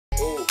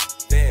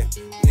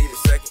Need a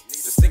second.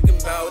 Just thinking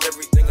about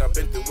everything I've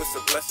been through, it's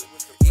a blessing.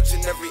 Each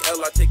and every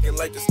L I take in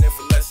life just stand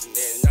for lesson.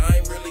 And I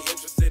ain't really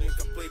interested in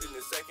completing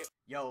the second.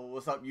 Yo,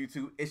 what's up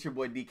YouTube? It's your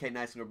boy DK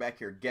Nice, and we're back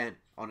here again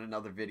on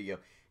another video.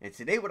 And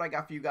today what I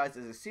got for you guys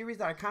is a series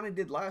that I kind of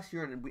did last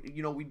year, and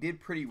we did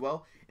pretty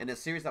well. And a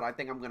series that I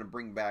think I'm going to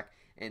bring back,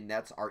 and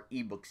that's our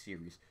ebook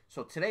series.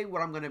 So today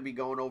what I'm going to be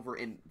going over,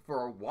 and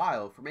for a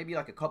while, for maybe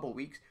like a couple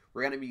weeks,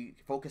 we're going to be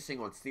focusing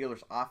on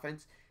Steelers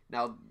offense.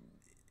 Now,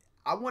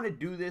 I want to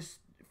do this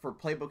for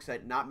playbooks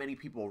that not many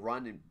people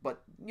run,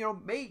 but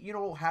may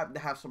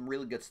have some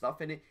really good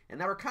stuff in it,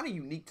 and that are kind of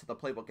unique to the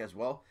playbook as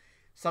well.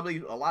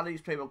 A lot of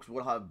these playbooks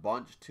will have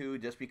bunch too,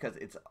 just because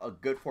it's a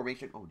good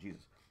formation. Oh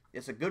Jesus,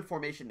 it's a good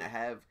formation to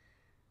have,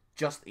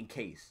 just in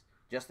case.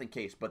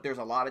 But there's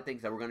a lot of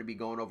things that we're going to be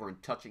going over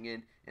and touching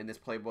in this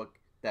playbook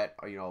that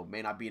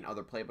may not be in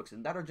other playbooks,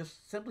 and that are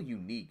just simply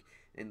unique,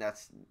 and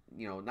that's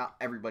not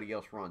everybody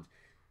else runs.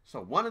 So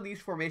one of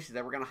these formations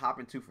that we're going to hop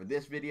into for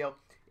this video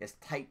is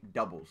tight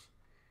doubles.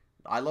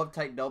 I love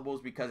tight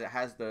doubles because it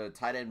has the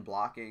tight end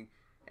blocking,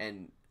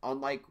 and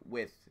unlike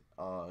with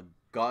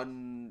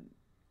gun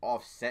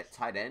offset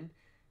tight end,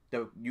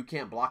 you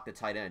can't block the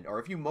tight end. Or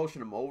if you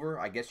motion him over,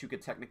 I guess you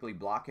could technically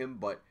block him,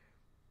 but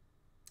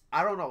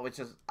I don't know. It's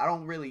just, I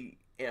don't really,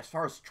 as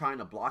far as trying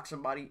to block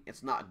somebody,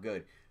 it's not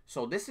good.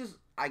 So this is,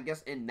 I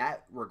guess in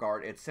that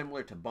regard, it's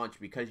similar to bunch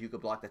because you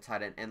could block the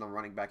tight end and the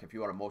running back if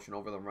you want to motion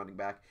over the running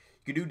back.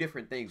 You can do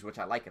different things, which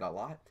I like it a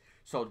lot.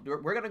 So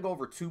we're going to go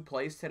over two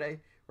plays today.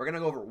 We're going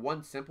to go over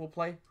one simple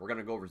play. We're going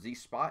to go over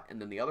Z-spot.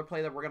 And then the other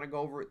play that we're going to go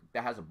over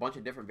that has a bunch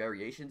of different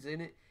variations in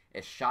it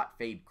is shot,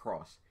 fade,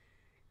 cross.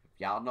 If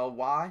y'all know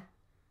why,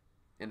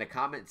 in the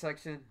comment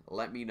section,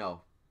 let me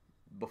know.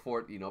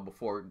 Before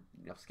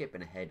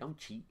skipping ahead. Don't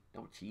cheat.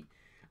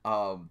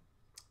 Yeah,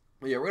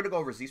 we're going to go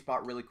over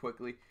Z-spot really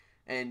quickly.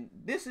 And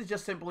this is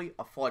just simply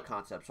a flood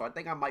concept. So I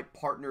think I might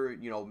partner,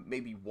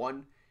 maybe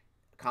one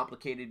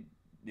complicated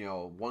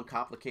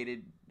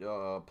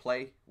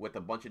play with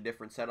a bunch of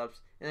different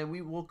setups, and then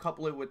we will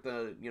couple it with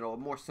a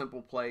more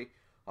simple play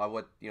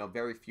with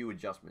very few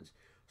adjustments.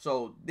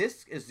 So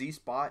this is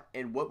Z-spot,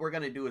 and what we're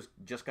going to do is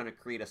just going to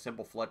create a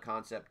simple flood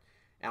concept.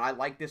 And I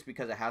like this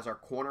because it has our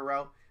corner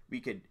route,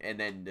 and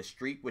then the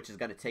streak, which is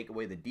going to take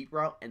away the deep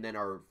route, and then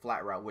our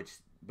flat route, which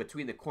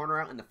between the corner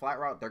route and the flat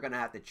route, they're going to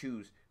have to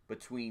choose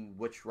between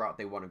which route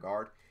they want to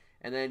guard.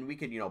 And then we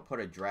could, put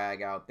a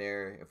drag out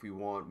there if we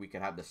want. We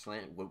could have the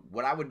slant.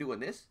 What I would do in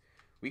this,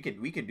 we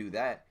could do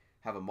that.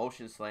 Have a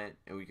motion slant,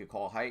 and we could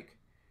call hike.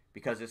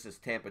 Because this is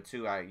Tampa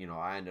 2,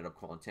 I ended up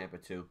calling Tampa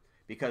 2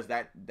 because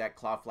that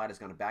cloud flat is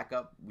going to back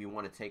up. We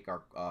want to take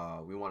our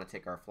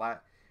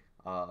flat.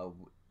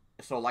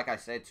 So like I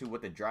said too,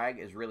 with the drag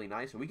is really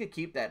nice. And we could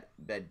keep that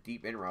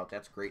deep in route.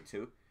 That's great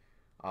too.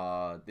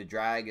 The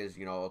drag is,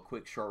 a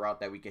quick short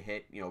route that we can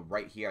hit,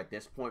 right here at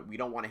this point. We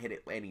don't want to hit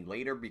it any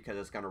later because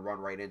it's going to run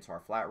right into our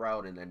flat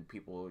route, and then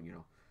people,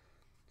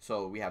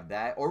 So we have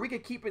that. Or we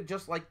could keep it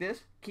just like this.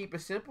 Keep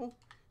it simple.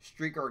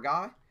 Streak our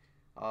guy.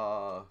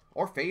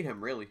 Or fade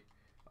him, really.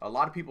 A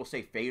lot of people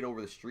say fade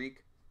over the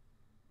streak.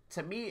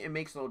 To me, it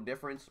makes no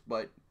difference,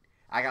 but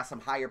I got some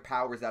higher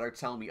powers that are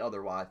telling me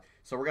otherwise.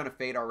 So we're going to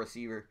fade our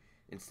receiver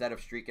instead of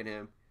streaking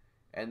him.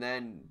 And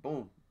then,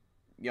 boom.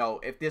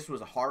 If this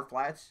was a hard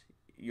flats,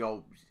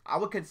 I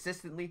would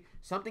consistently,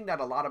 something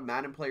that a lot of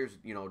Madden players,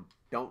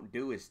 don't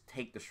do is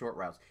take the short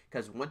routes.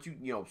 Because once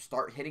you,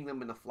 start hitting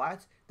them in the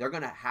flats, they're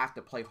going to have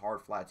to play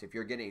hard flats. If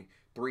you're getting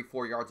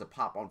 3-4 yards a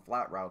pop on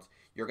flat routes,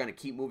 you're going to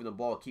keep moving the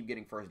ball, keep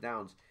getting first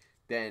downs.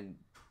 Then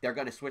they're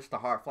going to switch to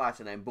hard flats,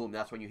 and then boom,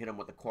 that's when you hit them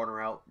with the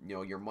corner out,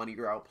 your money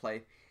route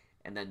play,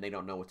 and then they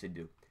don't know what to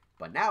do.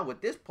 But now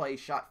with this play,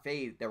 shot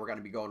fade, that we're going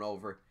to be going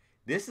over,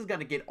 this is going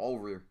to get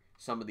over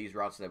some of these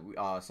routes that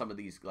some of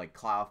these like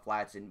cloud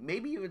flats, and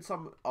maybe even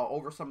some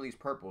over some of these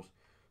purples.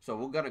 So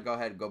we're gonna go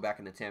ahead and go back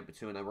into Tampa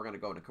 2, and then we're gonna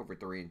go into cover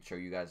 3 and show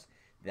you guys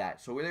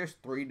that. So there's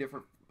 3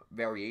 different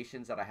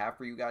variations that I have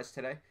for you guys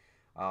today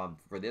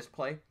for this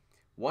play.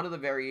 One of the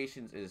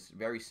variations is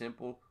very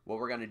simple. What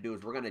we're gonna do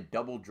is we're gonna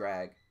double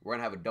drag. We're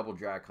gonna have a double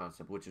drag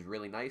concept, which is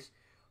really nice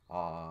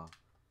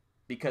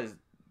because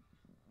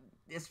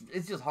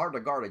it's just hard to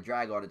guard a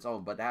drag on its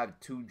own. But to have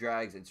 2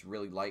 drags, it's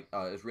really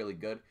it's really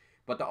good.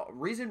 But the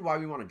reason why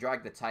we want to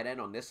drag the tight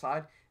end on this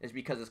side is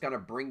because it's going to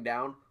bring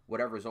down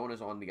whatever zone is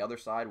on the other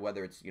side,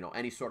 whether it's,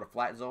 any sort of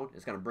flat zone.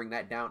 It's going to bring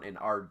that down, and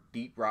our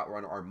deep route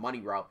or our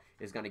money route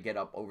is going to get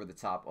up over the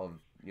top of,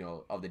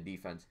 of the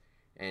defense,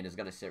 and it's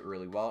going to sit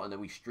really well. And then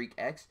we streak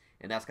X,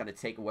 and that's going to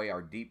take away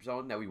our deep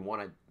zone that we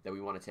want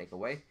to take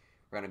away.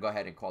 We're going to go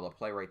ahead and call the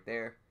play right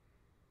there.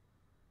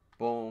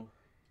 Boom.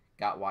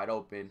 Got wide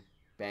open.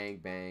 Bang,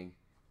 bang.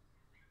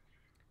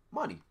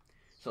 Money.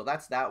 So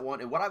that's that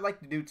one. And what I like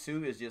to do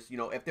too is just,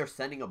 if they're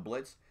sending a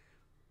blitz,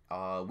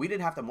 we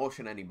didn't have to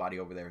motion anybody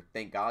over there,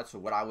 thank God. So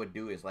what I would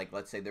do is, like,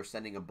 let's say they're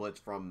sending a blitz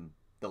from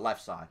the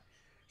left side.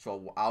 So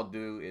what I'll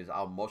do is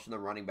I'll motion the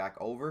running back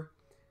over,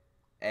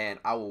 and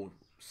I will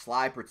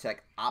slide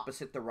protect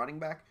opposite the running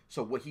back.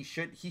 So what he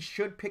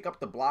should pick up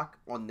the block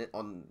on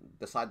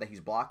the side that he's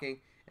blocking,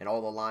 and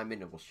all the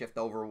linemen will shift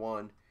over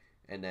one,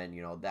 and then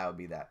that would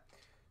be that.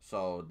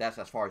 So that's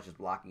as far as just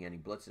blocking any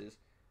blitzes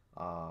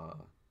out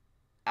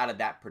of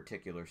that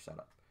particular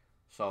setup.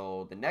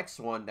 So the next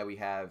one that we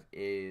have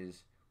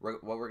is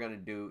what we're gonna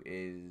do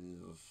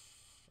is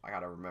I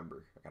gotta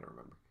remember.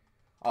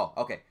 Oh,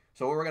 okay.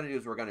 So what we're gonna do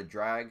is we're gonna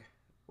drag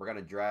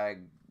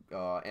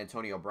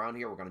Antonio Brown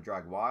here. We're gonna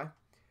drag Y.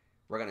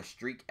 We're gonna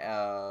streak A,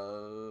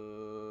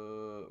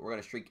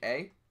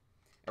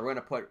 and we're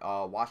gonna put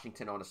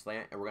Washington on a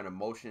slant, and we're gonna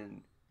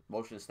motion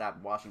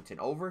snap Washington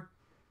over.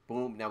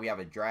 Boom. Now we have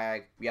a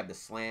drag, we have the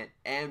slant,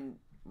 and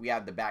we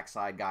have the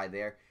backside guy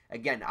there.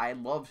 Again, I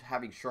love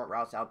having short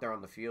routes out there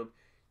on the field,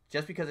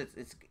 just because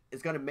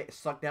it's gonna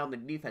suck down the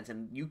defense,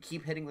 and you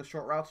keep hitting the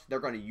short routes, they're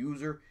gonna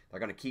They're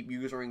gonna keep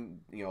using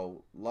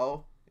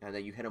low, and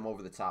then you hit them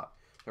over the top.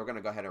 So we're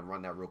gonna go ahead and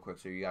run that real quick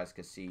so you guys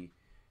can see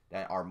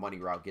that our money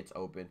route gets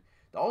open.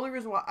 The only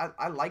reason why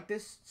I like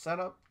this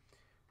setup,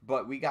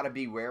 but we got to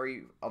be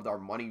wary of our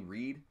money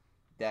read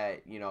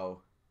that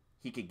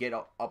he could get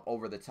up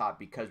over the top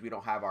because we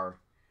don't have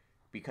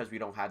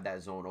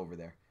that zone over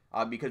there.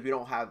 Because we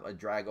don't have a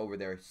drag over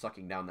there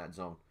sucking down that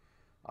zone.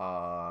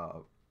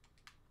 So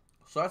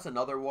that's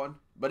another one,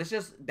 but it's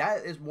just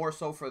that is more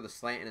so for the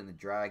slant and the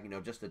drag,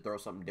 just to throw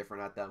something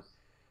different at them.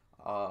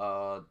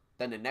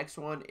 Then the next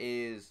one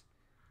is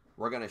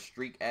we're gonna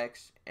streak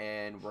X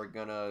and we're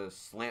gonna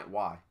slant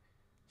Y.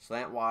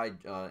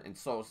 And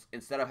so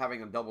instead of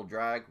having a double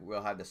drag,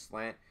 we'll have the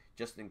slant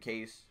just in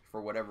case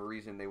for whatever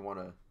reason they want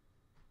to.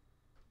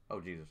 Oh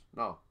Jesus,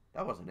 no,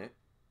 that wasn't it.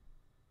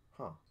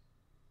 Huh.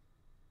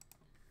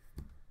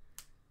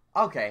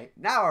 Okay,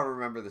 now I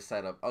remember the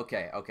setup.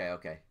 Okay.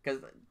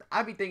 Because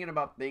I be thinking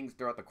about things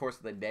throughout the course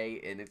of the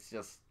day, and it's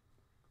just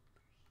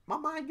my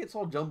mind gets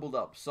all jumbled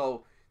up.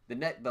 So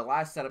the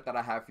last setup that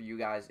I have for you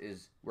guys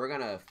is we're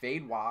gonna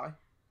fade Y.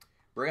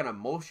 We're gonna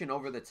motion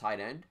over the tight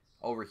end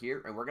over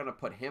here, and we're gonna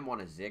put him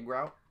on a zig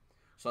route.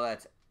 So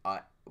that's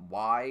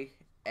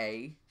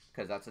YA,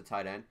 because that's a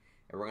tight end,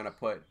 and we're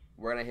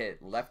gonna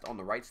hit left on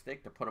the right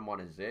stick to put him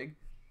on a zig,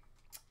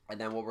 and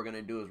then what we're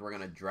gonna do is we're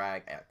gonna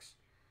drag X.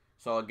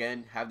 So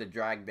again, have the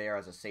drag there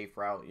as a safe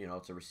route.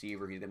 It's a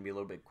receiver. He's gonna be a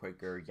little bit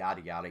quicker.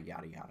 Yada yada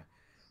yada yada.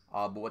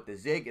 But with the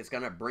zig, it's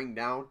gonna bring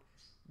down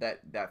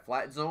that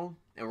flat zone,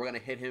 and we're gonna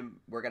hit him.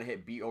 We're gonna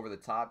hit B over the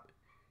top.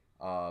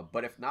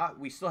 But if not,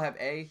 we still have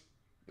A.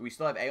 We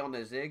still have A on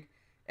the zig.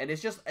 And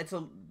it's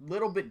a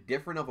little bit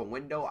different of a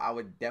window. I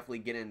would definitely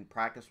get in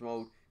practice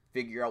mode,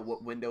 figure out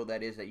what window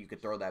that is that you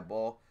could throw that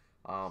ball.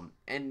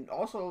 And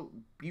also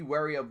be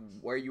wary of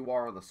where you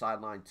are on the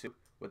sideline too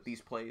with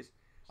these plays,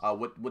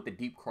 with the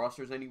deep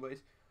crossers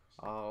anyways.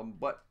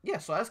 But yeah,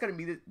 so that's going to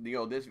be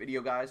this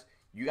video, guys.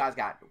 You guys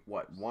got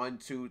what, 1,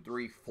 2,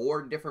 3,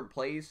 4 different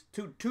plays,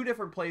 two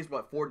different plays,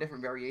 but 4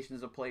 different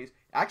variations of plays.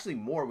 Actually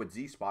more with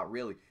Z-Spot,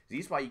 really.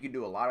 Z-Spot, you can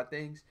do a lot of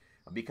things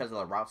because of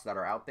the routes that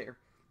are out there.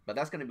 But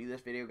that's going to be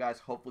this video, guys.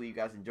 Hopefully you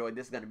guys enjoyed.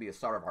 This is going to be the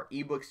start of our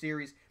ebook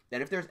series.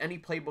 And if there's any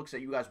playbooks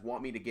that you guys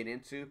want me to get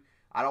into,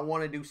 I don't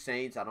want to do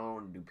Saints, I don't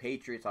want to do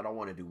Patriots, I don't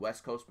want to do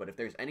West Coast. But if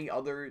there's any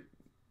other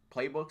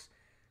playbooks,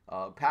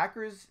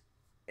 Packers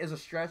is a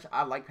stretch.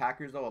 I like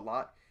Packers though a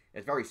lot.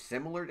 It's very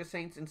similar to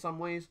Saints in some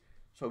ways,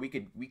 so we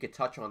could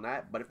touch on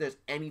that. But if there's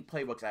any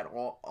playbooks at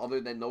all other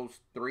than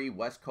those 3,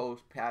 West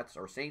Coast, Pats,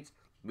 or Saints,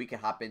 we can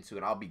hop into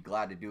it. I'll be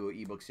glad to do an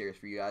ebook series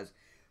for you guys.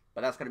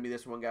 But that's going to be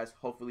this one, guys.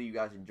 Hopefully you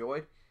guys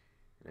enjoyed.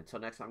 And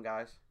until next time,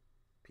 guys,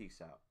 peace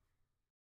out.